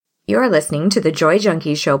You are listening to the Joy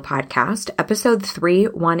Junkie Show podcast, episode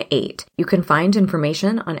 318. You can find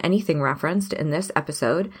information on anything referenced in this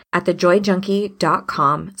episode at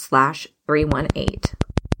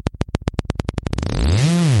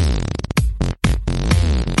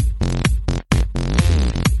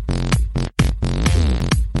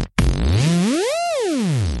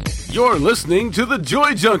You're listening to the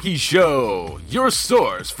Joy Junkie Show, your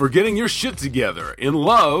source for getting your shit together in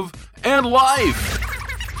love and life.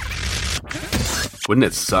 Wouldn't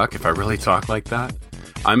it suck if I really talked like that?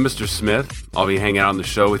 I'm Mr. Smith. I'll be hanging out on the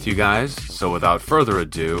show with you guys. So without further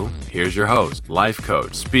ado, here's your host, life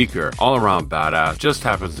coach, speaker, all-around badass, just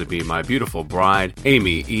happens to be my beautiful bride,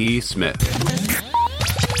 Amy E. Smith.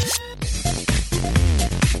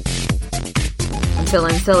 I'm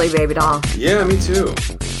feeling silly, baby doll. Yeah, me too.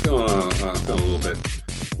 Feeling a little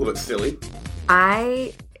bit silly.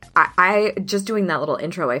 I just doing that little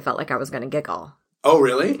intro, I felt like I was going to giggle. Oh,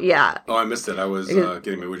 really? Yeah. Oh, I missed it. I was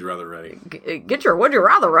getting my Would You Rather ready. Get your Would You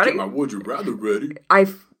Rather ready. Get my Would You Rather ready.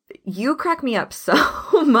 You crack me up so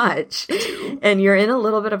much, and you're in a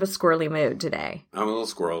little bit of a squirrely mood today. I'm a little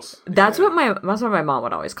squirrels. That's what my mom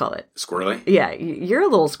would always call it. Squirrely? Yeah, you're a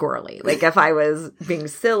little squirrely. Like if I was being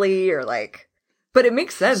silly or like, but it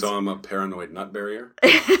makes sense. So I'm a paranoid nut barrier?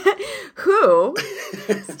 Who,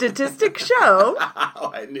 statistics show,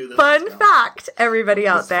 I knew that. Fun fact, everybody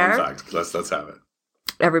out there. Fun fact. Let's have it.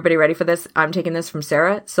 Everybody ready for this? I'm taking this from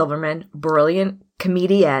Sarah Silverman, brilliant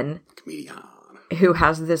comedian. Who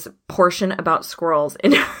has this portion about squirrels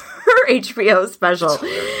in her HBO special.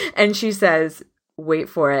 And she says, wait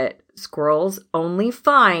for it, squirrels only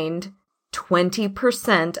find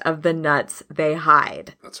 20% of the nuts they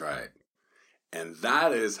hide. That's right. And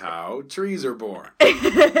that is how trees are born.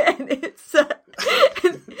 And it's, but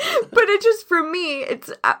it just, for me,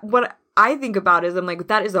 it's what I think about is I'm like,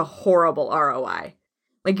 that is a horrible ROI.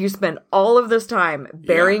 Like you spend all of this time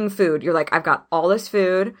burying food. You're like, I've got all this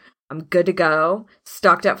food. I'm good to go.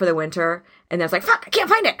 Stocked up for the winter. And then it's like, fuck, I can't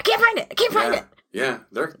find it. I can't find it. Yeah,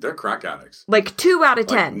 they're crack addicts. Like 2 out of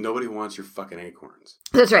 10. Nobody wants your fucking acorns.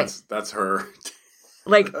 That's right. That's her.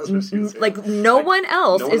 Like, no one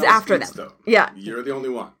else is after them. Though. Yeah. You're the only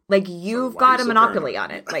one. Like, you've got a monopoly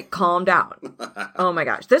on it. Like, calm down. Oh my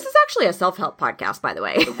gosh. This is actually a self-help podcast, by the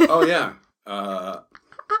way. Oh, yeah.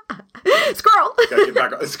 Squirrel. Gotta get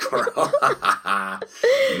back on squirrel.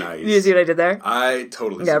 Nice. You see what I did there? I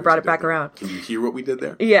totally I brought it back around. Can you hear what we did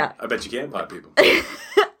there? Yeah. I bet you can, pod people.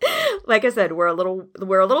 Like I said, we're a little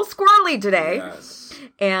squirrely today. Yes.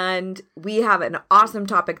 And we have an awesome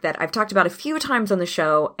topic that I've talked about a few times on the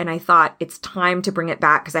show, and I thought it's time to bring it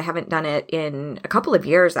back because I haven't done it in a couple of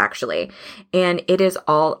years, actually. And it is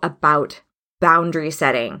all about boundary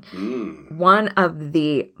setting. One of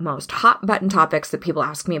the most hot button topics that people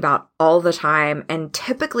ask me about all the time and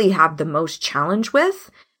typically have the most challenge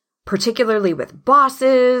with, particularly with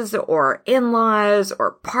bosses or in-laws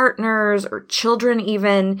or partners or children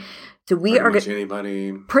even. So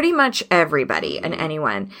pretty much everybody and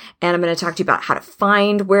anyone. And I'm going to talk to you about how to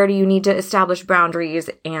find where do you need to establish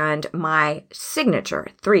boundaries and my signature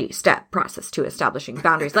 3-step process to establishing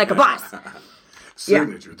boundaries like a boss.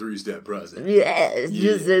 Signature 3-step process. Yes,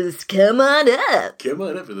 just come on up. Come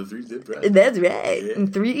on up for the 3-step process. That's right. Yeah.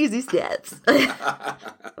 3 easy steps. Oh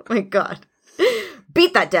my God.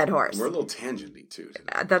 Beat that dead horse. We're a little tangenty too.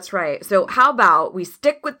 That's right. So how about we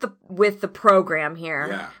stick with the program here?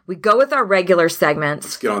 Yeah. We go with our regular segments.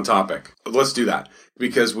 Let's get on topic. Let's do that.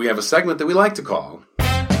 Because we have a segment that we like to call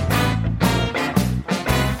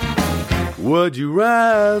Would You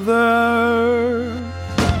Rather?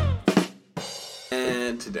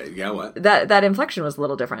 And today, you got what? That inflection was a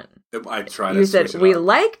little different. I tried to You switch said it we up.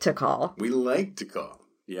 like to call. We like to call.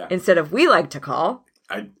 Yeah. Instead of we like to call.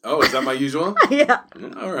 Is that my usual? Yeah.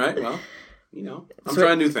 All right. Well, I'm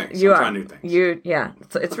trying new things. Trying new things.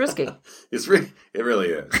 It's risky. It really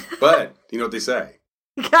is. But you know what they say?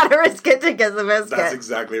 You gotta risk it to get the biscuit. That's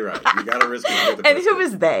exactly right. You gotta risk it to get the And biscuit. who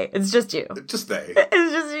is they? It's just you. Just they.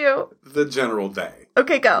 It's just you. The general they.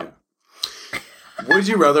 Okay, go. Yeah. Would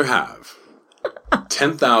you rather have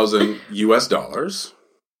 $10,000 US,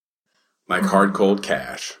 like hard cold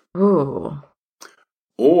cash, Ooh,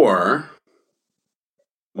 or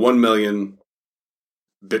 1 million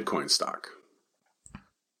Bitcoin stock?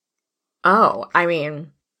 Oh, I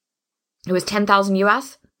mean, it was 10,000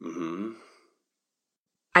 US? Mm-hmm.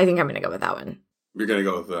 I think I'm going to go with that one. You're going to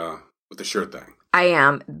go with the sure thing. I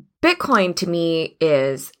am. Bitcoin to me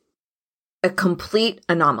is a complete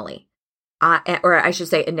anomaly. Or I should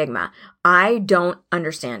say enigma. I don't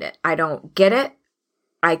understand it. I don't get it.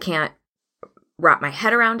 I can't wrap my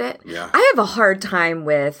head around it. Yeah. I have a hard time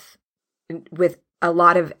with a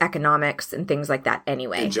lot of economics and things like that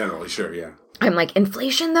anyway. In general, sure, yeah. I'm like,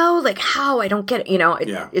 inflation though? Like how? I don't get it. You know,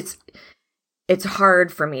 it's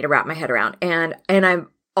hard for me to wrap my head around. And I've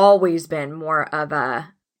always been more of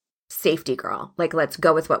a safety girl. Like, let's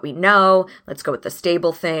go with what we know. Let's go with the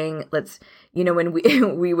stable thing. When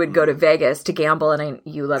we would go to Vegas to gamble, and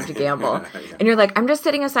you love to gamble, yeah. And you're like, I'm just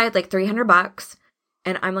setting aside like $300,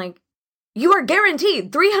 and I'm like, you are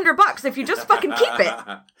guaranteed $300 if you just fucking keep it.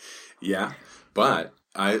 Yeah, but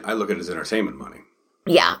I look at it as entertainment money.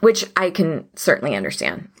 Yeah, which I can certainly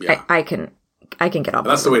understand. Yeah. I can get all.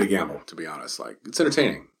 That's the way to gamble, to be honest. Like, it's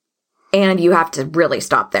entertaining. And you have to really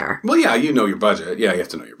stop there. Well, yeah, you know your budget. Yeah, you have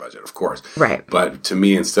to know your budget, of course. Right. But to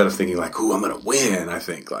me, instead of thinking like, ooh, I'm going to win, I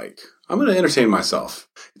think like, I'm going to entertain myself.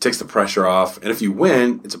 It takes the pressure off. And if you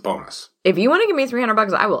win, it's a bonus. If you want to give me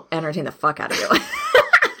 $300, I will entertain the fuck out of you.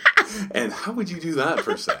 And how would you do that,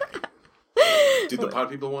 per se? Do the pod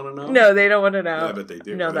people want to know? No, they don't want to know. I bet they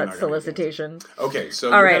do. No, that's solicitation. Okay, so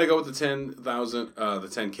you're going to go with the 10,000, the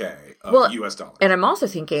 10K of US dollars. And I'm also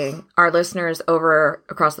thinking our listeners over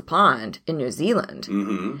across the pond in New Zealand,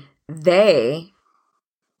 they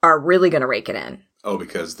are really going to rake it in. Oh,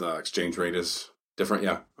 because the exchange rate is different?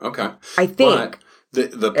 Yeah. Okay. I think.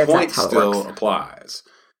 But the point still applies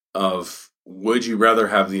of, would you rather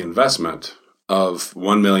have the investment of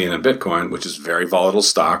 1 million in Bitcoin, which is very volatile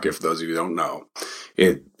stock, if those of you don't know,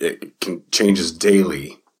 it changes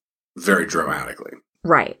daily very dramatically.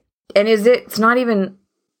 Right. And it's not even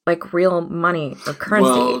like real money or currency.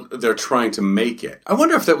 Well, they're trying to make it. I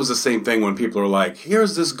wonder if that was the same thing when people are like,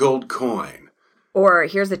 here's this gold coin. Or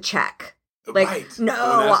here's a check. Like, right.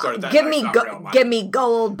 No, give me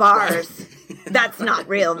gold bars. That's not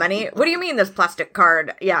real money. What do you mean, this plastic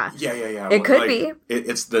card? Yeah. Yeah. It could be.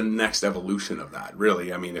 It's the next evolution of that,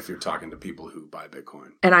 really. I mean, if you're talking to people who buy Bitcoin.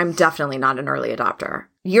 And I'm definitely not an early adopter.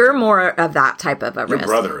 You're more of that type of a risk. Your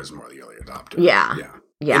brother is more the early adopter. Yeah.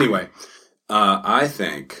 Anyway, I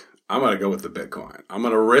think I'm going to go with the Bitcoin. I'm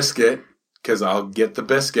going to risk it because I'll get the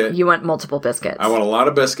biscuit. You want multiple biscuits. I want a lot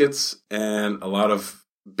of biscuits and a lot of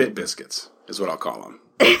bit biscuits is what I'll call them.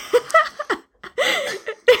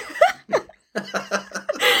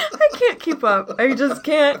 I can't keep up. I just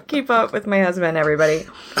can't keep up with my husband, everybody.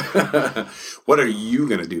 What are you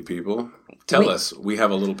going to do, people? Tell us. We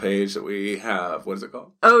have a little page that we have. What is it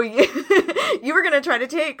called? Oh, you were going to try to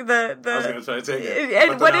take the... I was going to try to take it.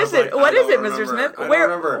 And what is it? What is it, Mr. Smith?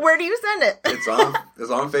 Where do you send it? It's on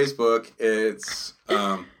Facebook. It's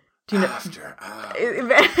do you know, after.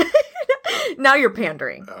 Now you're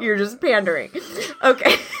pandering. Oh. You're just pandering.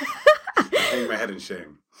 Okay. Hang my head in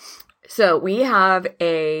shame. So we have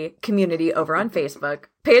a community over on Facebook.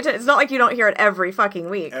 Pay attention. It's not like you don't hear it every fucking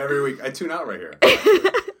week. Every week. I tune out right here.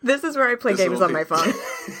 This is where I play games on my phone.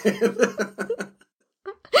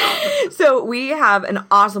 So we have an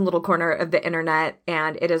awesome little corner of the internet,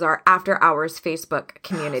 and it is our After Hours Facebook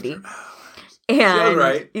community. And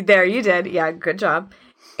right. There you did. Yeah, good job.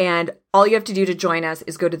 And all you have to do to join us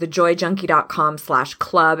is go to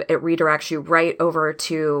thejoyjunkie.com/club. It redirects you right over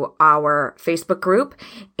to our Facebook group.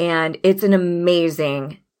 And it's an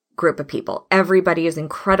amazing group of people. Everybody is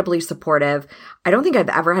incredibly supportive. I don't think I've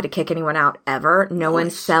ever had to kick anyone out ever. No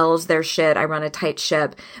one sells their shit. I run a tight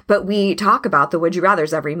ship. But we talk about the Would You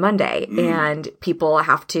Rathers every Monday. And people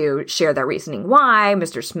have to share their reasoning why.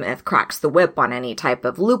 Mr. Smith cracks the whip on any type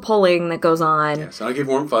of loopholing that goes on. Yes, I give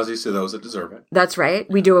warm fuzzies to those that deserve it. That's right.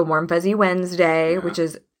 We do a Warm Fuzzy Wednesday, which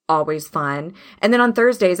is always fun. And then on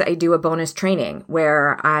Thursdays, I do a bonus training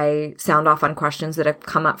where I sound off on questions that have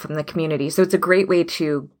come up from the community. So it's a great way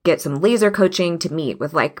to get some laser coaching, to meet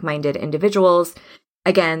with like-minded individuals.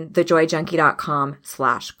 Again,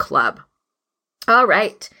 thejoyjunkie.com/club. All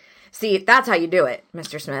right. See, that's how you do it,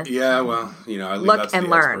 Mr. Smith. Yeah, well, I leave look and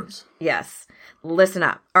learn. Experts. Yes. Listen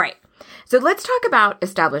up. All right. So let's talk about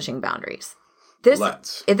establishing boundaries. This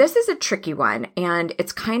is a tricky one, and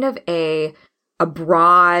it's kind of a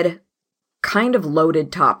broad, kind of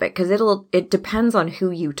loaded topic because it depends on who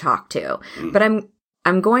you talk to. But I'm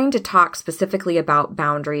going to talk specifically about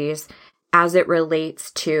boundaries as it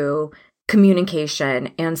relates to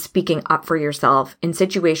communication and speaking up for yourself in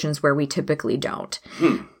situations where we typically don't.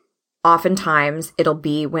 Oftentimes, it'll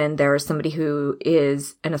be when there's somebody who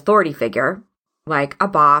is an authority figure, like a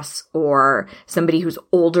boss, or somebody who's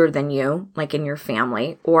older than you, like in your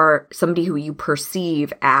family, or somebody who you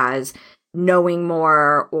perceive as knowing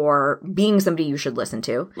more or being somebody you should listen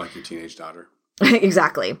to. Like your teenage daughter.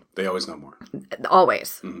 Exactly. They always know more.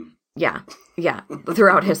 Always. Mm-hmm. Yeah.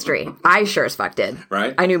 Throughout history. I sure as fuck did.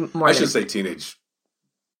 Right? I knew more. I should say teenage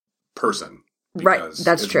person. Right.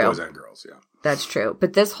 That's it's true. Boys and girls, yeah. That's true.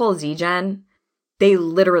 But this whole Z-Gen, they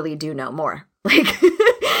literally do know more. Like,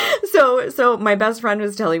 so my best friend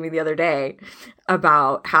was telling me the other day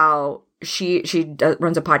about how she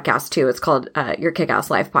runs a podcast too. It's called Your Kick-Ass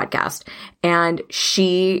Life Podcast. And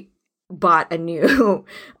she bought a new,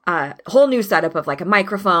 whole new setup of like a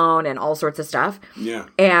microphone and all sorts of stuff. Yeah.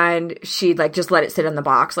 And she like just let it sit in the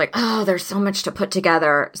box like, oh, there's so much to put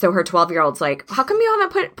together. So her 12-year-old's like, how come you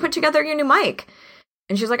haven't put together your new mic?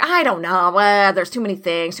 And she's like, I don't know. There's too many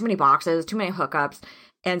things, too many boxes, too many hookups.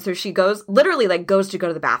 And so she goes to go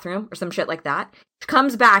to the bathroom or some shit like that. She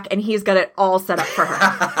comes back and he's got it all set up for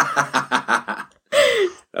her.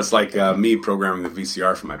 That's like me programming the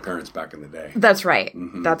VCR for my parents back in the day. That's right.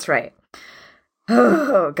 Mm-hmm. That's right.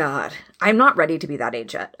 Oh, God. I'm not ready to be that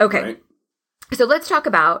age yet. Okay. Right? So let's talk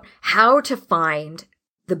about how to find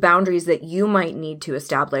the boundaries that you might need to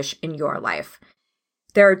establish in your life.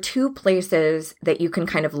 There are two places that you can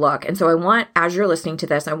kind of look. And so as you're listening to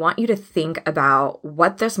this, I want you to think about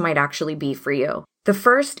what this might actually be for you. The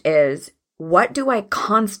first is, what do I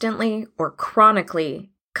constantly or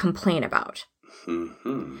chronically complain about?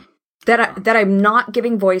 Mm-hmm. That I'm not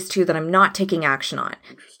giving voice to, that I'm not taking action on.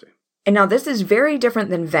 Interesting. And now this is very different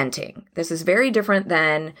than venting. This is very different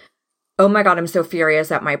than, oh my God, I'm so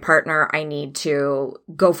furious at my partner. I need to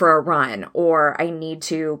go for a run, or I need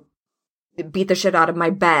to beat the shit out of my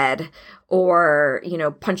bed, or,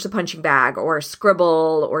 punch the punching bag, or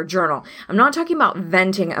scribble, or journal. I'm not talking about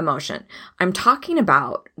venting emotion. I'm talking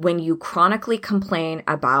about when you chronically complain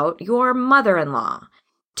about your mother-in-law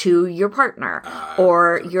to your partner,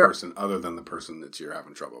 or your person other than the person that you're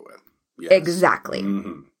having trouble with. Yes. Exactly.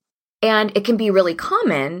 Mm-hmm. And it can be really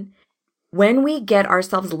common when we get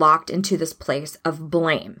ourselves locked into this place of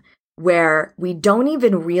blame, where we don't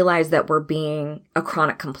even realize that we're being a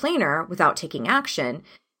chronic complainer without taking action,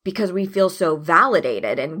 because we feel so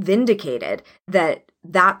validated and vindicated that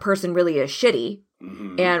that person really is shitty.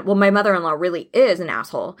 Mm-hmm. And, well, my mother-in-law really is an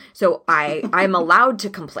asshole, so I'm allowed to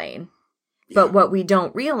complain. Yeah. But what we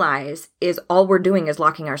don't realize is all we're doing is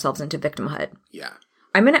locking ourselves into victimhood. Yeah.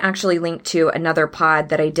 I'm going to actually link to another pod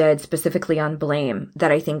that I did specifically on blame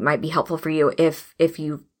that I think might be helpful for you if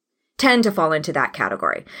you tend to fall into that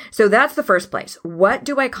category. So that's the first place. What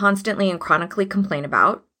do I constantly and chronically complain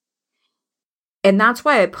about? And that's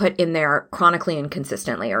why I put in there chronically and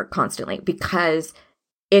consistently, or constantly, because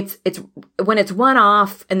it's when it's one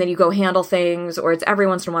off and then you go handle things, or it's every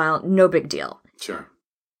once in a while, no big deal. Sure.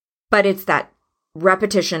 But it's that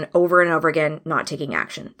repetition over and over again, not taking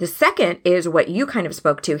action. The second is what you kind of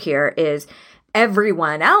spoke to here, is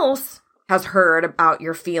everyone else has heard about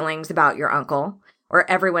your feelings about your uncle, or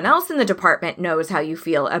everyone else in the department knows how you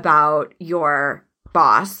feel about your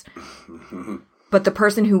boss, but the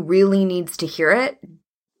person who really needs to hear it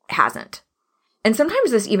hasn't. And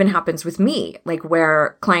sometimes this even happens with me, like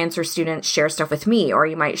where clients or students share stuff with me, or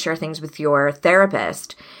you might share things with your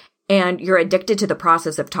therapist, and you're addicted to the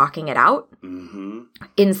process of talking it out, mm-hmm.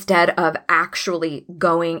 instead of actually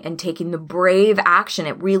going and taking the brave action.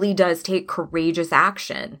 It really does take courageous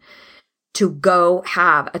action to go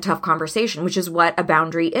have a tough conversation, which is what a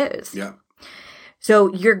boundary is. Yeah.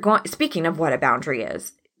 So speaking of what a boundary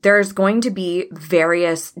is, there's going to be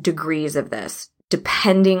various degrees of this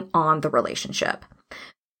depending on the relationship.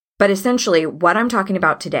 But essentially, what I'm talking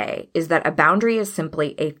about today is that a boundary is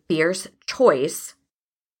simply a fierce choice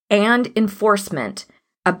and enforcement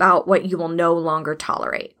about what you will no longer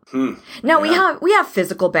tolerate. Now, we have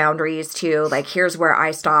physical boundaries too, like here's where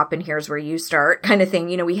I stop and here's where you start kind of thing.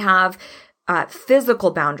 We have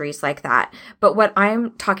physical boundaries like that. But what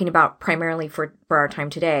I'm talking about primarily for our time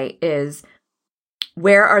today is,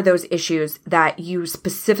 where are those issues that you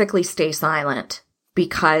specifically stay silent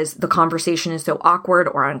because the conversation is so awkward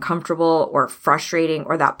or uncomfortable or frustrating,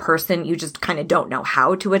 or that person, you just kind of don't know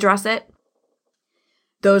how to address it?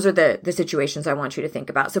 Those are the situations I want you to think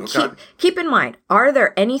about. So keep in mind, is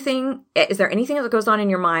there anything that goes on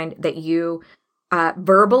in your mind that you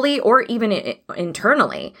verbally or even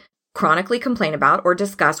internally chronically complain about or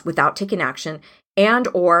discuss without taking action? And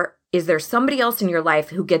or is there somebody else in your life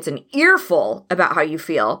who gets an earful about how you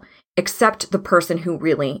feel, except the person who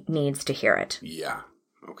really needs to hear it? Yeah.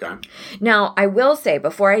 Okay. Now, I will say,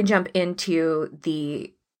 before I jump into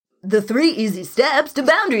the 3 easy steps to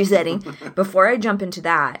boundary setting, before I jump into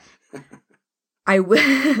that, I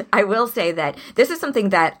will say that this is something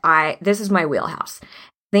that this is my wheelhouse.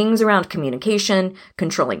 Things around communication,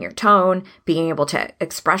 controlling your tone, being able to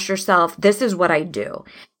express yourself. This is what I do.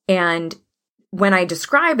 And when I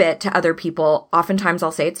describe it to other people, oftentimes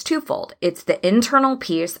I'll say it's twofold. It's the internal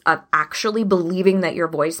piece of actually believing that your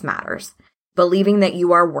voice matters, believing that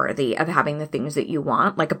you are worthy of having the things that you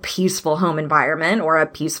want, like a peaceful home environment or a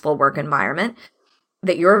peaceful work environment.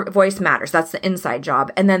 that your voice matters. That's the inside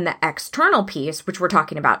job. And then the external piece, which we're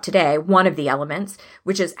talking about today, one of the elements,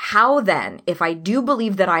 which is how then, if I do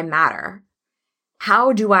believe that I matter,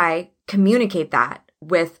 how do I communicate that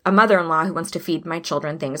with a mother-in-law who wants to feed my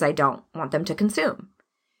children things I don't want them to consume?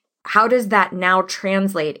 How does that now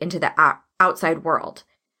translate into the outside world?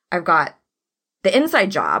 I've got the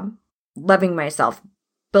inside job, loving myself,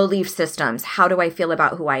 belief systems, how do I feel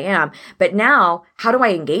about who I am? But now, how do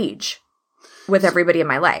I engage with everybody in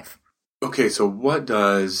my life? Okay, so what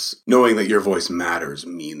does knowing that your voice matters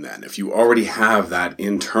mean then? If you already have that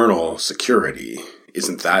internal security,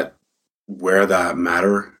 isn't that where that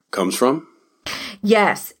matter comes from?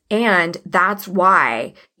 Yes, and that's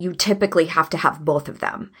why you typically have to have both of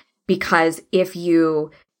them. Because if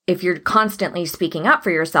you're constantly speaking up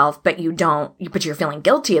for yourself, but but you're feeling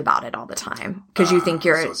guilty about it all the time because you think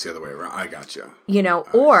you're... So it's the other way around. I gotcha.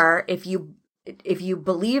 Or if you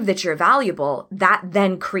believe that you're valuable, that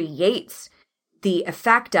then creates the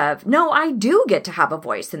effect of, no, I do get to have a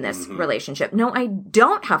voice in this relationship. No, I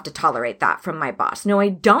don't have to tolerate that from my boss. No, I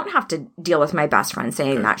don't have to deal with my best friend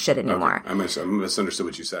saying that shit anymore. Okay. I misunderstood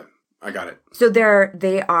what you said. I got it. So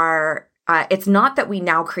they are... it's not that we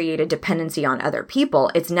now create a dependency on other people.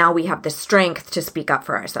 It's now we have the strength to speak up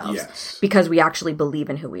for ourselves because we actually believe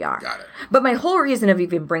in who we are. Got it. But my whole reason of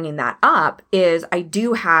even bringing that up is I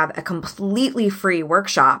do have a completely free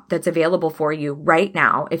workshop that's available for you right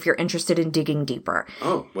now if you're interested in digging deeper.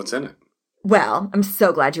 Oh, what's in it? Well, I'm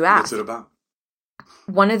so glad you asked. What's it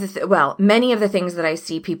about? Many of the things that I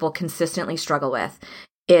see people consistently struggle with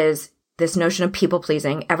is this notion of people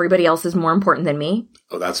pleasing. Everybody else is more important than me.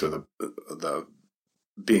 Oh, that's where the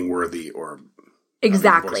being worthy or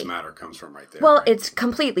exactly voice matter comes from right there. Well, right? It's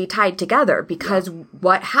completely tied together because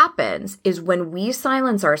what happens is when we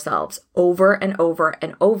silence ourselves over and over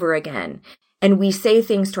and over again, and we say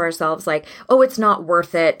things to ourselves like, oh, it's not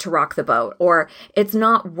worth it to rock the boat, or it's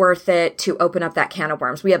not worth it to open up that can of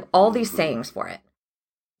worms. We have all these sayings for it.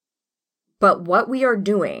 But what we are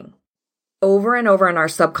doing over and over in our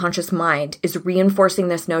subconscious mind is reinforcing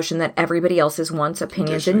this notion that everybody else's wants,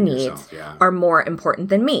 opinions, and needs are more important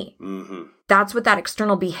than me. Mm-hmm. That's what that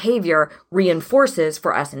external behavior reinforces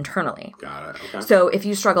for us internally. Got it. Okay. So if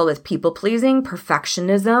you struggle with people-pleasing,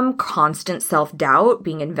 perfectionism, constant self-doubt,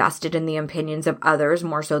 being invested in the opinions of others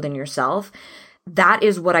more so than yourself, that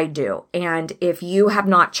is what I do. And if you have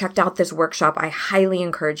not checked out this workshop, I highly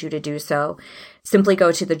encourage you to do so. Simply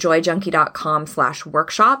go to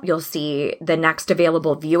thejoyjunkie.com/workshop. You'll see the next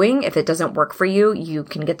available viewing. If it doesn't work for you, you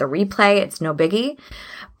can get the replay. It's no biggie.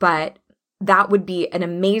 But that would be an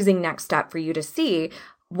amazing next step for you to see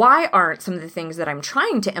why aren't some of the things that I'm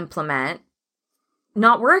trying to implement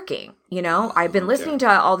not working? I've been listening to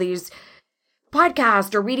all these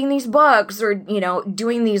podcasts or reading these books or,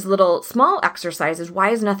 doing these little small exercises. Why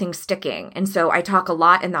is nothing sticking? And so I talk a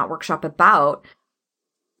lot in that workshop about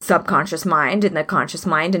subconscious mind and the conscious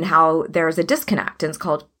mind and how there's a disconnect, and it's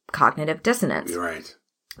called cognitive dissonance. You're right.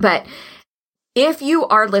 But if you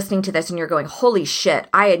are listening to this and you're going, holy shit,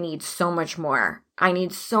 I need so much more. I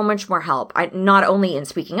need so much more help. Not only in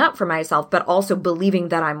speaking up for myself, but also believing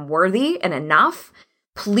that I'm worthy and enough.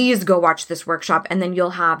 Please go watch this workshop, and then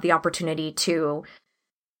you'll have the opportunity to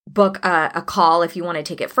book a call if you want to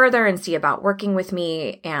take it further and see about working with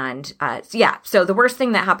me. And so the worst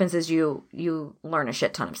thing that happens is you learn a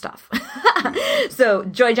shit ton of stuff. So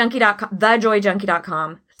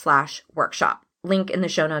thejoyjunkie.com/workshop. Link in the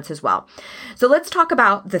show notes as well. So let's talk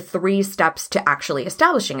about the 3 steps to actually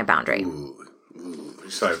establishing a boundary. Ooh.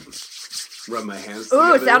 Sorry, rub my hands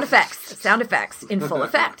together. Ooh, sound effects in full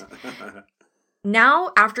effect.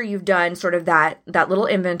 Now, after you've done sort of that little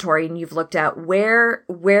inventory and you've looked at where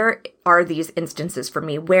are these instances for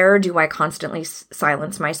me? Where do I constantly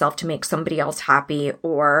silence myself to make somebody else happy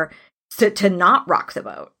or to not rock the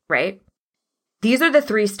boat, right? These are the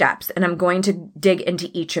 3 steps, and I'm going to dig into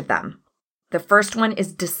each of them. The first one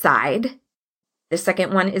is decide. The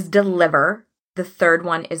second one is deliver. The third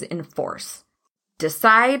one is enforce.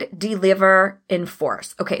 Decide, deliver,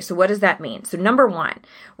 enforce. Okay, so what does that mean? So number 1,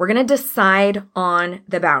 we're going to decide on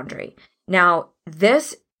the boundary. Now,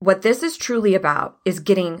 what this is truly about is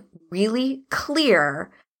getting really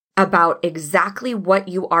clear about exactly what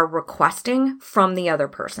you are requesting from the other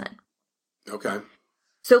person. Okay.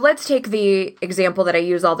 So let's take the example that I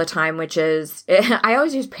use all the time, which is, I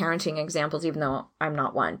always use parenting examples, even though I'm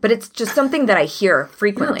not one, but it's just something that I hear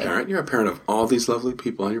frequently. You're a parent of all these lovely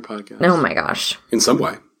people on your podcast. Oh my gosh. In some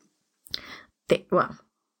way.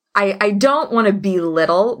 I don't want to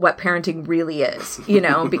belittle what parenting really is,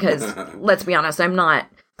 because let's be honest, I'm not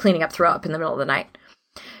cleaning up throw up in the middle of the night.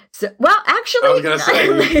 So, well, actually, I was going to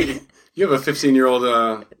say, You have a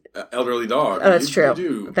 15-year-old elderly dog. Oh, that's true. You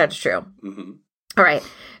do. That's true. Mm-hmm. All right.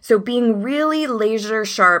 So being really laser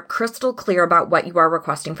sharp, crystal clear about what you are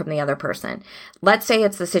requesting from the other person. Let's say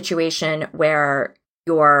it's the situation where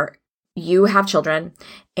you have children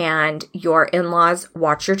and your in-laws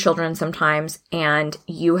watch your children sometimes, and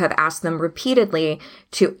you have asked them repeatedly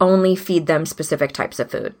to only feed them specific types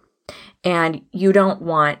of food. And you don't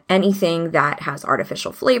want anything that has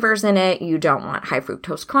artificial flavors in it. You don't want high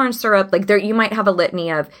fructose corn syrup. Like you might have a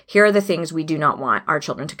litany of, here are the things we do not want our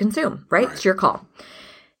children to consume, right? It's your call.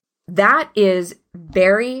 That is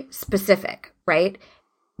very specific, right?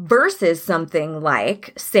 Versus something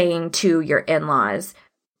like saying to your in-laws,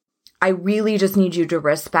 I really just need you to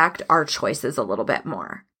respect our choices a little bit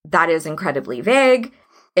more. That is incredibly vague.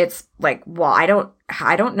 It's like, well, I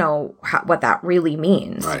don't know what that really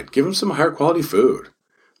means. Right. Give them some higher quality food.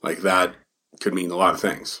 Like that could mean a lot of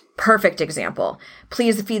things. Perfect example.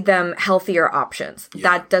 Please feed them healthier options. Yeah.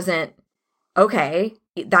 That doesn't, okay,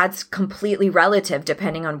 that's completely relative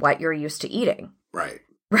depending on what you're used to eating. Right.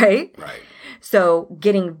 Right? Right. So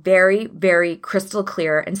getting very, very crystal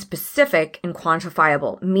clear and specific and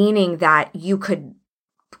quantifiable, meaning that you could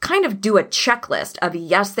kind of do a checklist of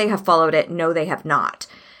yes, they have followed it, no, they have not,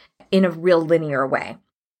 in a real linear way.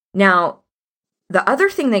 Now, the other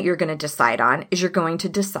thing that you're going to decide on is you're going to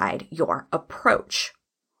decide your approach.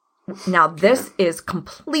 Now, this is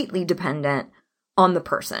completely dependent on the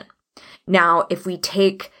person. Now, if we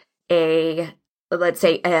take let's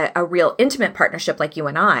say a real intimate partnership like you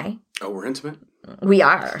and I. Oh, we're intimate? We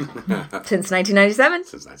are. Since 1997?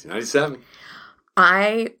 Since 1997.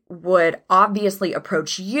 I would obviously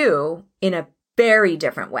approach you in a very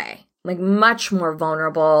different way, like much more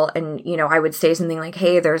vulnerable. And, I would say something like,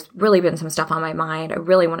 hey, there's really been some stuff on my mind. I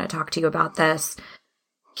really want to talk to you about this.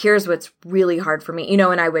 Here's what's really hard for me,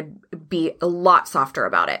 and I would be a lot softer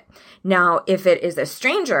about it. Now, if it is a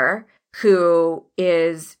stranger who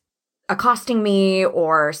is accosting me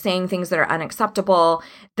or saying things that are unacceptable,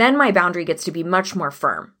 then my boundary gets to be much more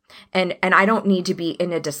firm. And I don't need to be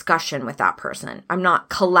in a discussion with that person. I'm not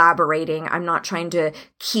collaborating. I'm not trying to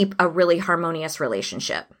keep a really harmonious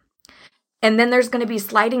relationship. And then there's going to be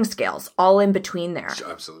sliding scales all in between there.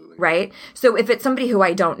 Absolutely. Right? So if it's somebody who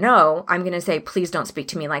I don't know, I'm going to say, please don't speak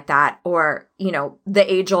to me like that. Or, the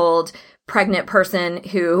age-old pregnant person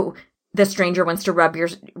who the stranger wants to rub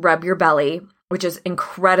your belly, which is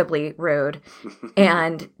incredibly rude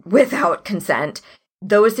and without consent.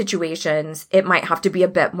 Those situations, it might have to be a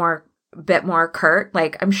bit more curt.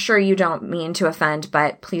 Like, I'm sure you don't mean to offend,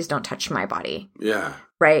 but please don't touch my body. Yeah.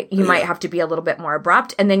 Right? You might have to be a little bit more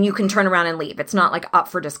abrupt, and then you can turn around and leave. It's not like up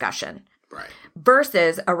for discussion. Right.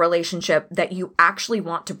 Versus a relationship that you actually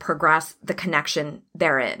want to progress the connection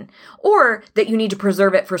therein, or that you need to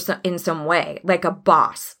preserve it in some way, like a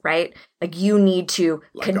boss, right? Like you need to...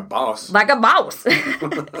 Like a boss.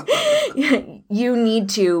 You need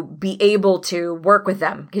to be able to work with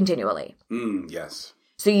them continually. Yes.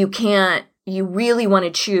 So you really want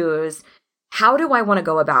to choose, how do I want to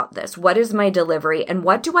go about this? What is my delivery? And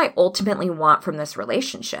what do I ultimately want from this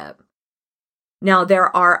relationship? Now,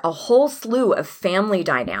 there are a whole slew of family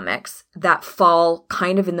dynamics that fall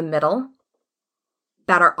kind of in the middle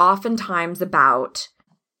that are oftentimes about,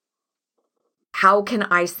 how can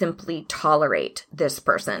I simply tolerate this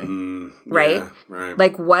person, right? Yeah, right?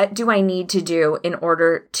 Like, what do I need to do in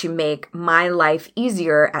order to make my life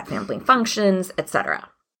easier at family functions, etc.?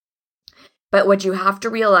 But what you have to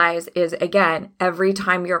realize is, again, every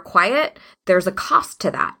time you're quiet, there's a cost to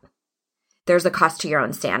that. There's a cost to your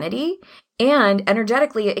own sanity. And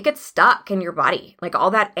energetically, it gets stuck in your body. Like all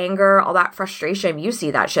that anger, all that frustration, you see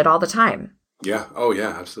that shit all the time. Yeah. Oh, yeah,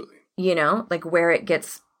 absolutely. Like where it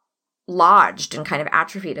gets lodged and kind of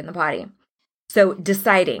atrophied in the body. So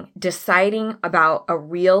deciding about a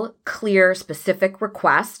real, clear, specific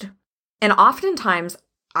request. And oftentimes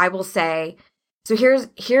I will say, so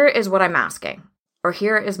here is what I'm asking, or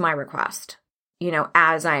here is my request,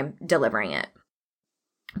 as I'm delivering it.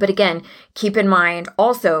 But again, keep in mind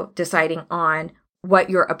also deciding on what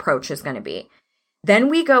your approach is going to be. Then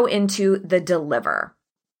we go into the deliver.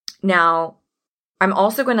 Now, I'm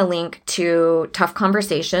also going to link to Tough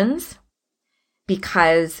Conversations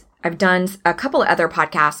because I've done a couple of other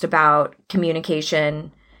podcasts about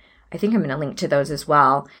communication. I think I'm going to link to those as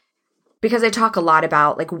well because I talk a lot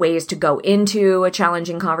about like ways to go into a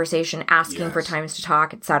challenging conversation, asking for times to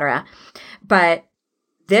talk, etc. But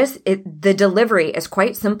the delivery is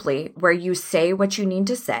quite simply where you say what you need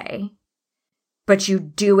to say, but you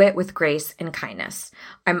do it with grace and kindness.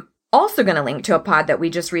 I'm also going to link to a pod that we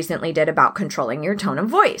just recently did about controlling your tone of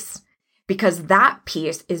voice, because that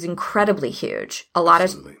piece is incredibly huge. A lot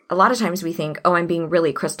of times we think, oh, I'm being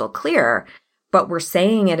really crystal clear, but we're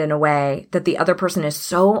saying it in a way that the other person is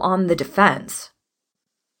so on the defense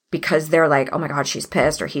because they're like, oh my God, she's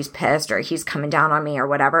pissed or he's coming down on me or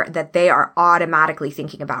whatever, that they are automatically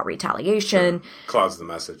thinking about retaliation. Sure. Clouds the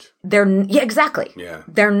message. Yeah, exactly. Yeah.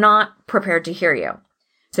 They're not prepared to hear you.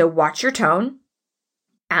 So watch your tone,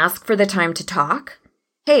 ask for the time to talk.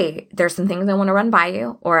 Hey, there's some things I want to run by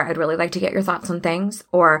you, or I'd really like to get your thoughts on things,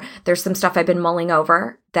 or there's some stuff I've been mulling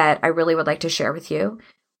over that I really would like to share with you.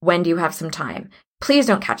 When do you have some time? Please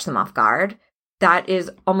don't catch them off guard. That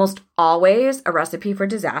is almost always a recipe for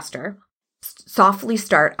disaster. Softly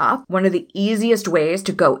start up. One of the easiest ways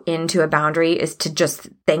to go into a boundary is to just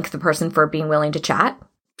thank the person for being willing to chat.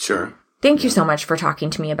 Sure. Thank you so much for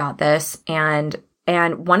talking to me about this. And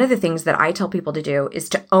one of the things that I tell people to do is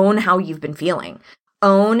to own how you've been feeling.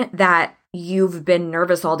 Own that you've been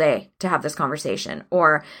nervous all day to have this conversation,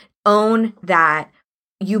 or own that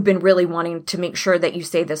you've been really wanting to make sure that you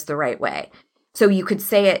say this the right way. So you could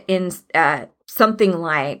say it in something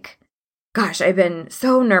like, gosh, I've been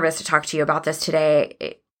so nervous to talk to you about this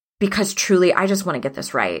today because truly I just want to get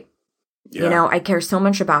this right. Yeah. You know, I care so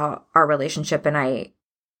much about our relationship, and I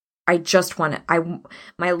just want to,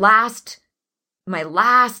 my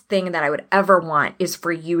last thing that I would ever want is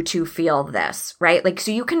for you to feel this, right? Like,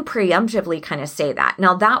 so you can preemptively kind of say that.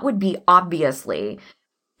 Now that would be obviously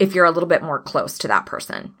if you're a little bit more close to that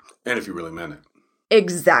person. And if you really meant it.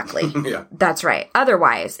 Exactly. Yeah. That's right.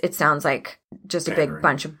 Otherwise, it sounds like just a big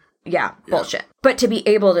bunch of, bullshit. But to be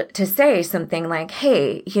able to say something like,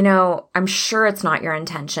 hey, you know, I'm sure it's not your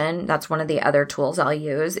intention. That's one of the other tools I'll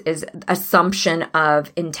use is assumption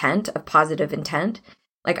of intent, of positive intent.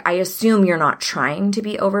 Like, I assume you're not trying to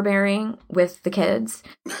be overbearing with the kids,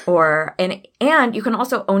 and you can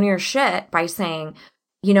also own your shit by saying,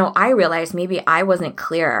 you know, I realize maybe I wasn't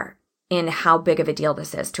clear in how big of a deal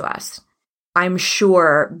this is to us. I'm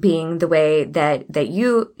sure being the way that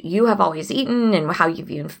you have always eaten and how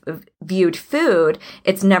you viewed food,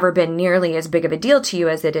 it's never been nearly as big of a deal to you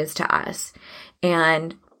as it is to us.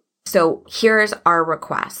 And so here's our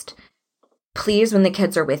request. Please, when the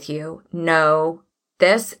kids are with you, know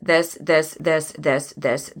this.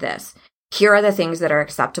 Here are the things that are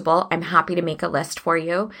acceptable. I'm happy to make a list for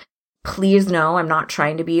you. Please know I'm not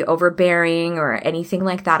trying to be overbearing or anything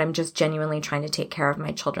like that. I'm just genuinely trying to take care of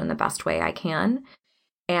my children the best way I can.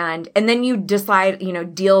 And then you decide, you know,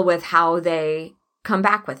 deal with how they come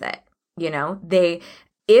back with it. You know,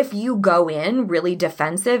 if you go in really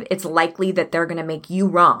defensive, it's likely that they're going to make you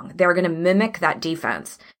wrong. They're going to mimic that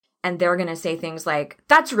defense. And they're going to say things like,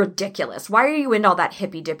 that's ridiculous. Why are you into all that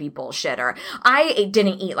hippy dippy bullshit? Or I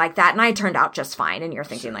didn't eat like that and I turned out just fine. And you're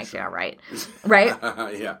thinking yeah, right. Right?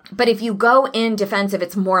 Yeah. But if you go in defensive,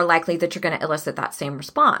 it's more likely that you're going to elicit that same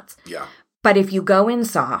response. Yeah. But if you go in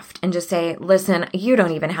soft and just say, listen, you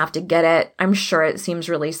don't even have to get it. I'm sure it seems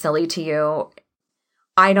really silly to you.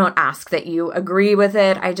 I don't ask that you agree with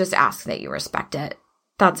it. I just ask that you respect it.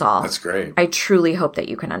 That's all. That's great. I truly hope that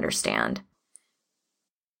you can understand.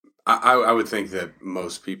 I would think that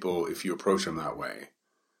most people, if you approach them that way,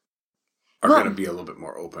 are going to be a little bit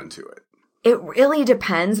more open to it. It really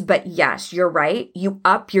depends, but yes, you're right. You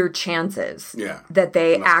up your chances that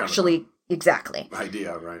they actually, exactly.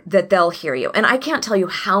 Idea, right. That they'll hear you. And I can't tell you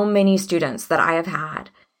how many students that I have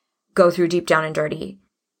had go through Deep Down and Dirty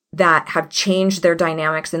that have changed their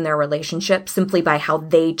dynamics in their relationship simply by how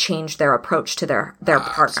they change their approach to their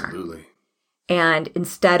partner. Absolutely. And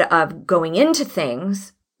instead of going into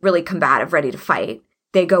things really combative, ready to fight,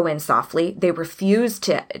 they go in softly. They refuse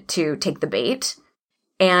to take the bait.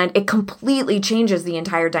 And it completely changes the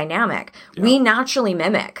entire dynamic. Yeah. We naturally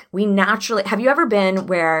mimic. Have you ever been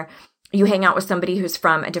where you hang out with somebody who's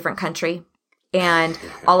from a different country and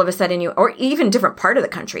all of a sudden or even different part of the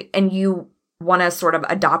country, and you want to sort of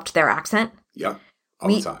adopt their accent? Yeah, all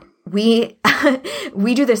the time. We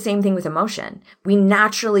do the same thing with emotion. We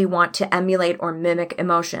naturally want to emulate or mimic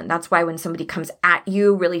emotion. That's why when somebody comes at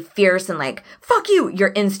you really fierce and like, fuck you,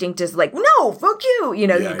 your instinct is like, no, fuck you. You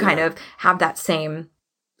know, you kind of have that same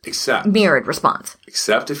mirrored response.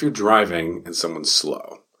 Except if you're driving and someone's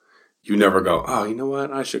slow. You never go, oh, you know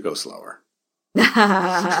what? I should go slower.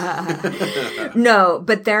 No,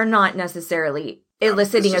 but they're not necessarily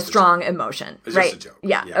eliciting a strong emotion. It's right? just a joke.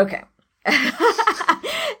 Yeah, okay.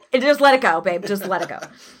 Just let it go, babe. Just let it go.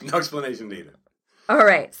 No explanation needed. All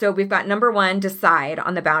right. So we've got number 1, decide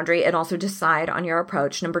on the boundary and also decide on your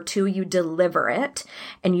approach. Number 2, you deliver it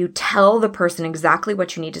and you tell the person exactly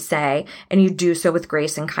what you need to say, and you do so with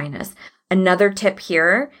grace and kindness. Another tip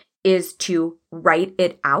here is to write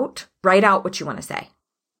it out. Write out what you want to say.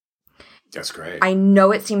 That's great. I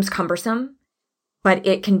know it seems cumbersome, but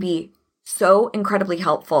it can be so incredibly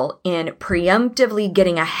helpful in preemptively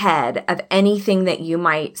getting ahead of anything that you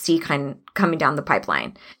might see coming down the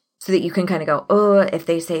pipeline, so that you can kind of go, oh, if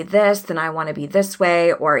they say this, then I want to be this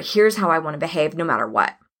way, or here's how I want to behave no matter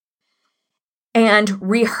what. And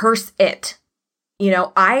rehearse it.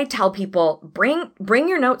 I tell people, bring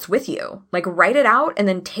your notes with you, like write it out and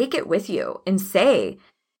then take it with you and say,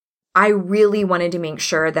 I really wanted to make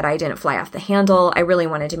sure that I didn't fly off the handle. I really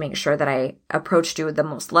wanted to make sure that I approached you the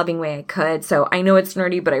most loving way I could. So I know it's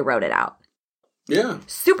nerdy, but I wrote it out. Yeah.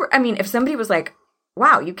 Super. I mean, if somebody was like,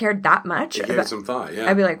 wow, you cared that much? You gave it some thought, yeah.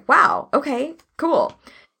 I'd be like, wow, okay, cool.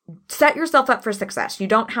 Set yourself up for success. You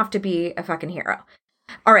don't have to be a fucking hero.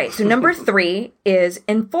 All right, so number 3 is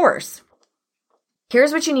enforce.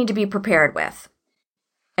 Here's what you need to be prepared with.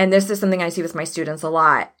 And this is something I see with my students a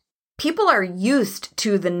lot. People are used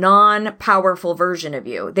to the non-powerful version of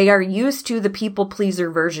you. They are used to the people-pleaser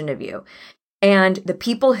version of you. And the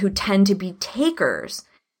people who tend to be takers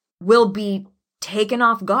will be taken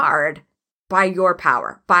off guard by your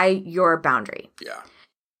power, by your boundary. Yeah.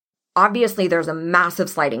 Obviously, there's a massive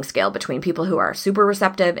sliding scale between people who are super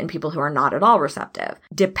receptive and people who are not at all receptive.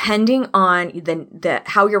 Depending on the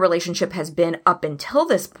how your relationship has been up until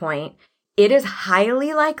this point, it is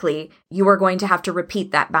highly likely you are going to have to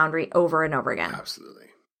repeat that boundary over and over again. Absolutely.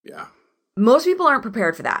 Yeah. Most people aren't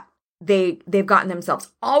prepared for that. They've gotten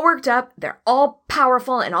themselves all worked up. They're all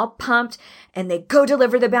powerful and all pumped, and they go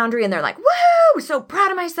deliver the boundary and they're like, woo, so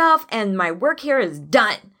proud of myself. And my work here is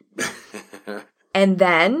done. And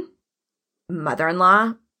then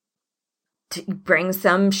mother-in-law brings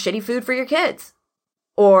some shitty food for your kids,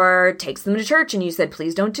 or takes them to church and you said,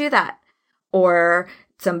 please don't do that. Or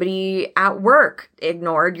somebody at work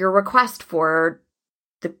ignored your request for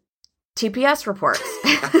the TPS reports.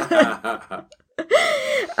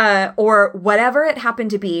 Or whatever it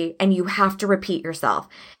happened to be, and you have to repeat yourself.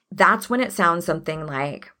 That's when it sounds something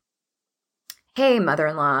like, hey,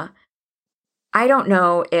 mother-in-law, I don't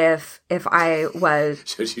know if I was...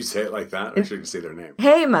 Should you say it like that, or should you say their name?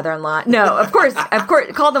 Hey, mother-in-law. No, of course,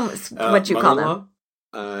 call them what you call them.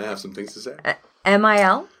 I have some things to say.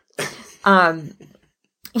 MIL?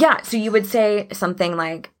 Yeah, so you would say something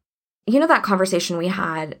like, that conversation we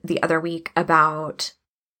had the other week about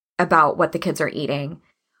what the kids are eating.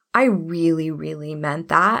 I really, really meant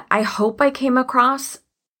that. I hope I came across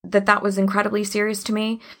that was incredibly serious to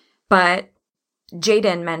me, but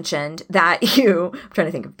Jaden mentioned that I'm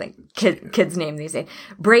trying to think of kids' name these days.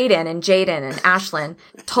 Brayden and Jaden and Ashlyn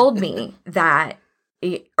told me that,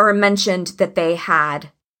 or mentioned that they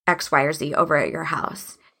had X, Y, or Z over at your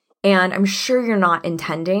house. And I'm sure you're not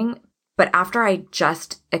intending, but after I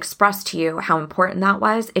just expressed to you how important that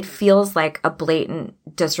was, it feels like a blatant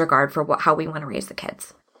disregard for how we want to raise the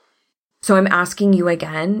kids. So I'm asking you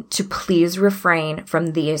again to please refrain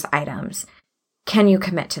from these items. Can you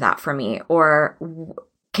commit to that for me? Or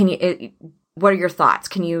what are your thoughts?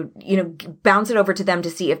 Can you, bounce it over to them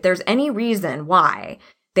to see if there's any reason why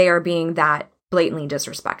they are being that blatantly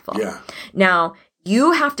disrespectful. Yeah. Now,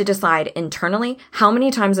 you have to decide internally, how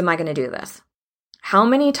many times am I going to do this? How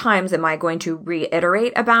many times am I going to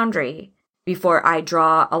reiterate a boundary before I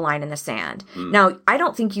draw a line in the sand? Now, I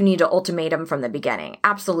don't think you need an ultimatum from the beginning.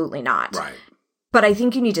 Absolutely not. Right. But I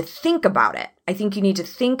think you need to think about it. I think you need to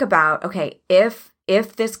think about, okay, if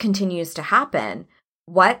this continues to happen,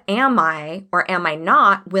 what am I or am I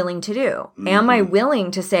not willing to do? Mm-hmm. Am I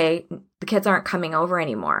willing to say the kids aren't coming over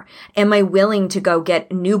anymore? Am I willing to go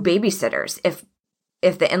get new babysitters if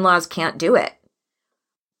the in-laws can't do it?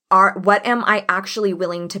 What am I actually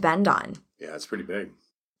willing to bend on? Yeah, it's pretty big.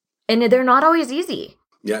 And they're not always easy.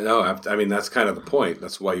 Yeah, no, I mean, that's kind of the point.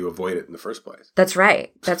 That's why you avoid it in the first place. That's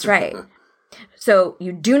right. That's right. So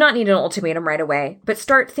you do not need an ultimatum right away, but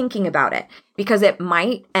start thinking about it, because it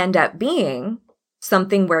might end up being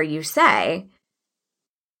something where you say,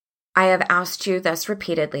 I have asked you this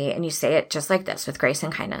repeatedly, and you say it just like this with grace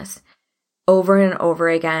and kindness. Over and over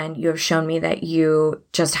again, you have shown me that you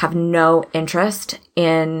just have no interest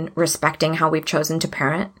in respecting how we've chosen to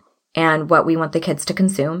parent and what we want the kids to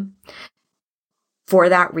consume. For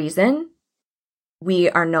that reason, we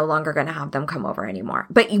are no longer going to have them come over anymore.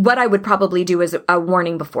 But what I would probably do is a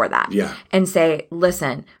warning before that. Yeah. And say,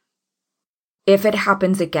 listen, if it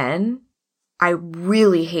happens again, I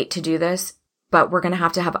really hate to do this, but we're going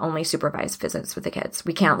to have only supervised visits with the kids.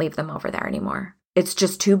 We can't leave them over there anymore. It's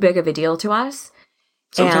just too big of a deal to us.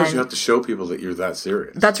 Sometimes you have to show people that you're that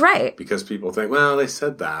serious. That's right. Because people think, well, they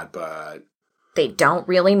said that, but... they don't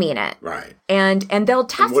really mean it. Right. And they'll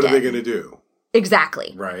test it. What are they going to do?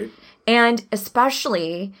 Exactly. Right. And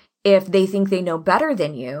especially if they think they know better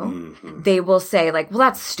than you, they will say like, well,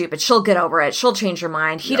 that's stupid. She'll get over it. She'll change her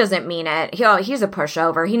mind. He doesn't mean it. He's a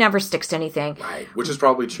pushover. He never sticks to anything. Right. Which is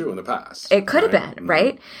probably true in the past. It could have been,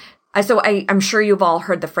 right? So I'm sure you've all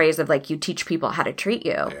heard the phrase of like, you teach people how to treat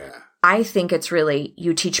you. Yeah. I think it's really,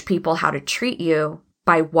 you teach people how to treat you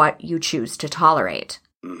by what you choose to tolerate.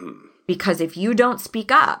 Because if you don't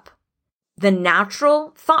speak up, the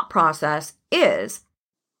natural thought process is,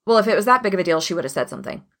 well, if it was that big of a deal, she would have said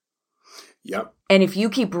something. Yep. And if you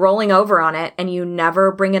keep rolling over on it and you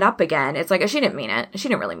never bring it up again, it's like, oh, she didn't mean it. She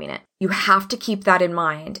didn't really mean it. You have to keep that in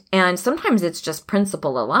mind. And sometimes it's just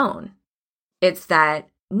principle alone. It's that,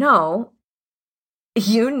 no,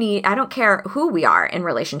 I don't care who we are in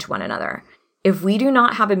relation to one another. If we do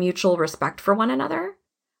not have a mutual respect for one another,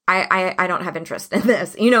 I don't have interest in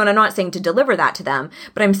this. And I'm not saying to deliver that to them,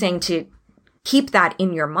 but I'm saying to keep that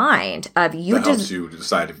in your mind of you that helps you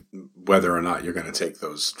decide whether or not you're going to take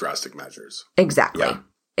those drastic measures. Exactly. Yeah.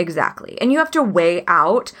 Exactly. And you have to weigh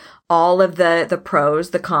out all of the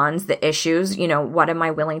pros, the cons, the issues, what am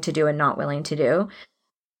I willing to do and not willing to do?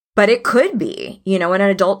 But it could be, an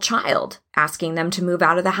adult child asking them to move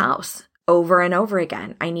out of the house over and over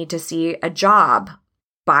again. I need to see a job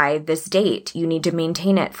by this date. You need to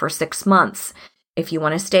maintain it for 6 months. If you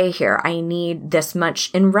want to stay here, I need this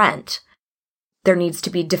much in rent. There needs to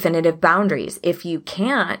be definitive boundaries. If you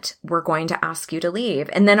can't, we're going to ask you to leave.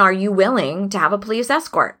 And then are you willing to have a police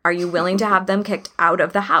escort? Are you willing to have them kicked out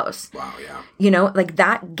of the house? Wow, yeah. Like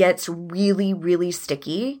that gets really, really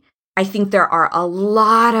sticky. I think there are a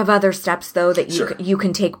lot of other steps, though, that you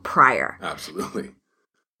can take prior. Absolutely.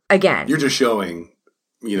 Again. You're just showing,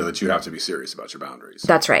 that you have to be serious about your boundaries.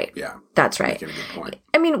 That's right. Yeah. That's right. Making a good point.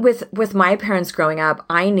 I mean, with my parents growing up,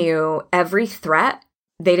 I knew every threat.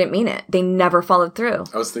 They didn't mean it. They never followed through.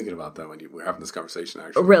 I was thinking about that when you were having this conversation,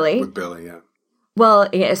 actually. Really? With Billy, yeah. Well,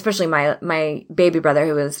 especially my baby brother,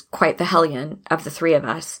 who was quite the hellion of the three of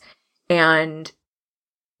us. And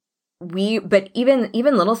but even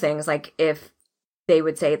little things, like if they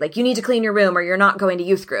would say, like, you need to clean your room or you're not going to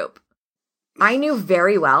youth group. I knew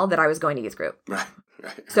very well that I was going to youth group. Right.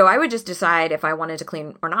 So I would just decide if I wanted to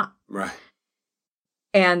clean or not. Right.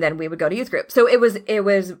 And then we would go to youth group. So it was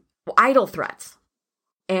idle threats.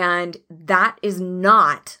 And that is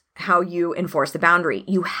not how you enforce the boundary.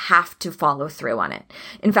 You have to follow through on it.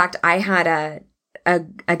 In fact, I had a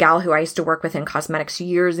gal who I used to work with in cosmetics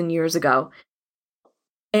years and years ago.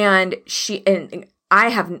 And this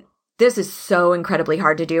is so incredibly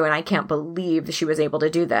hard to do. And I can't believe she was able to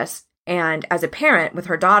do this. And as a parent with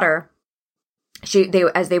her daughter,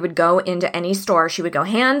 as they would go into any store, she would go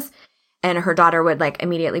hands, and her daughter would like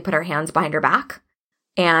immediately put her hands behind her back.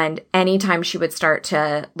 And anytime she would start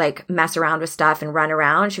to like mess around with stuff and run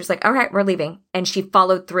around, she was like, all right, we're leaving. And she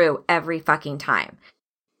followed through every fucking time.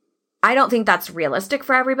 I don't think that's realistic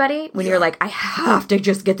for everybody when you're like, I have to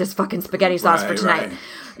just get this fucking spaghetti sauce for tonight.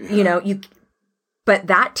 Right. Yeah. But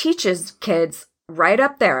that teaches kids right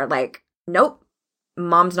up there, like, nope,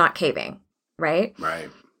 mom's not caving. Right. Right.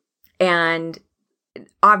 And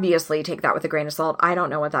obviously take that with a grain of salt. I don't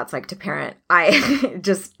know what that's like to parent. It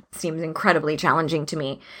just seems incredibly challenging to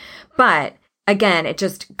me. But again, it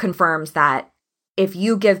just confirms that if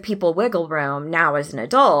you give people wiggle room now as an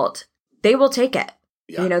adult, they will take it.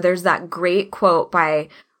 Yeah. There's that great quote by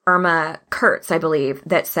Irma Kurtz, I believe,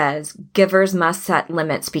 that says, givers must set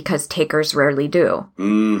limits because takers rarely do.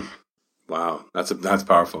 Wow. That's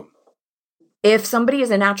powerful. If somebody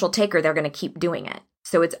is a natural taker, they're going to keep doing it.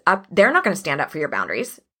 So it's up. They're not going to stand up for your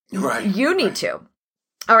boundaries. Right. You need to.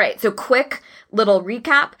 All right. So quick little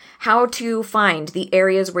recap, how to find the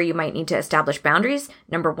areas where you might need to establish boundaries.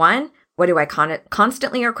 Number 1, what do I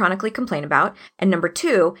constantly or chronically complain about? And number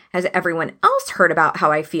 2, has everyone else heard about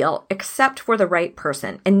how I feel except for the right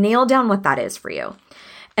person? And nail down what that is for you.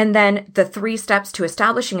 And then the 3 steps to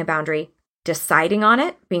establishing a boundary: deciding on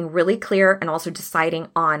it, being really clear, and also deciding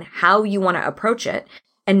on how you want to approach it.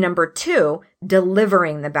 And number 2,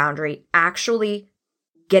 delivering the boundary, actually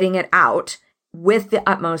getting it out with the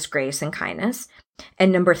utmost grace and kindness.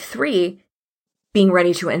 And number 3, being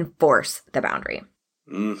ready to enforce the boundary.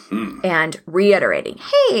 Mm-hmm. And reiterating,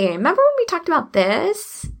 hey, remember when we talked about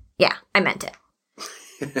this? Yeah, I meant it.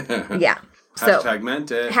 Yeah. Hashtag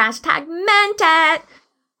meant it. Hashtag meant it.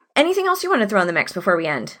 Anything else you want to throw in the mix before we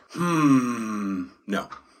end? No.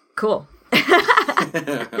 Cool.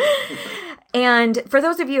 And for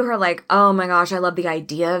those of you who are like, oh my gosh, I love the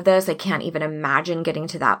idea of this, I can't even imagine getting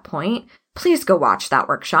to that point, please go watch that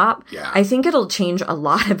workshop. Yeah. I think it'll change a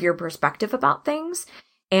lot of your perspective about things.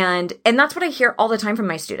 And that's what I hear all the time from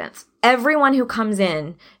my students. everyone who comes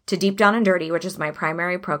in to Deep Down and Dirty, which is my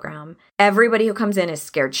primary program, everybody who comes in is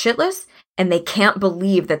scared shitless, and they can't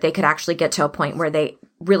believe that they could actually get to a point where they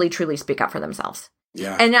really, truly speak up for themselves.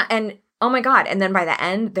 Yeah. And oh my God. And then by the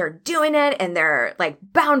end, they're doing it, and they're like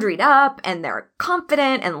boundaried up, and they're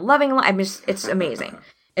confident and loving life. I mean, it's amazing.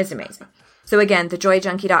 It's amazing. So again,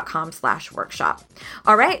 thejoyjunkie.com/workshop.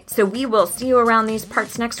 All right. So we will see you around these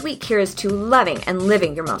parts next week. Here is to loving and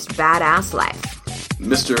living your most badass life.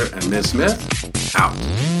 Mr. and Ms. Smith, out.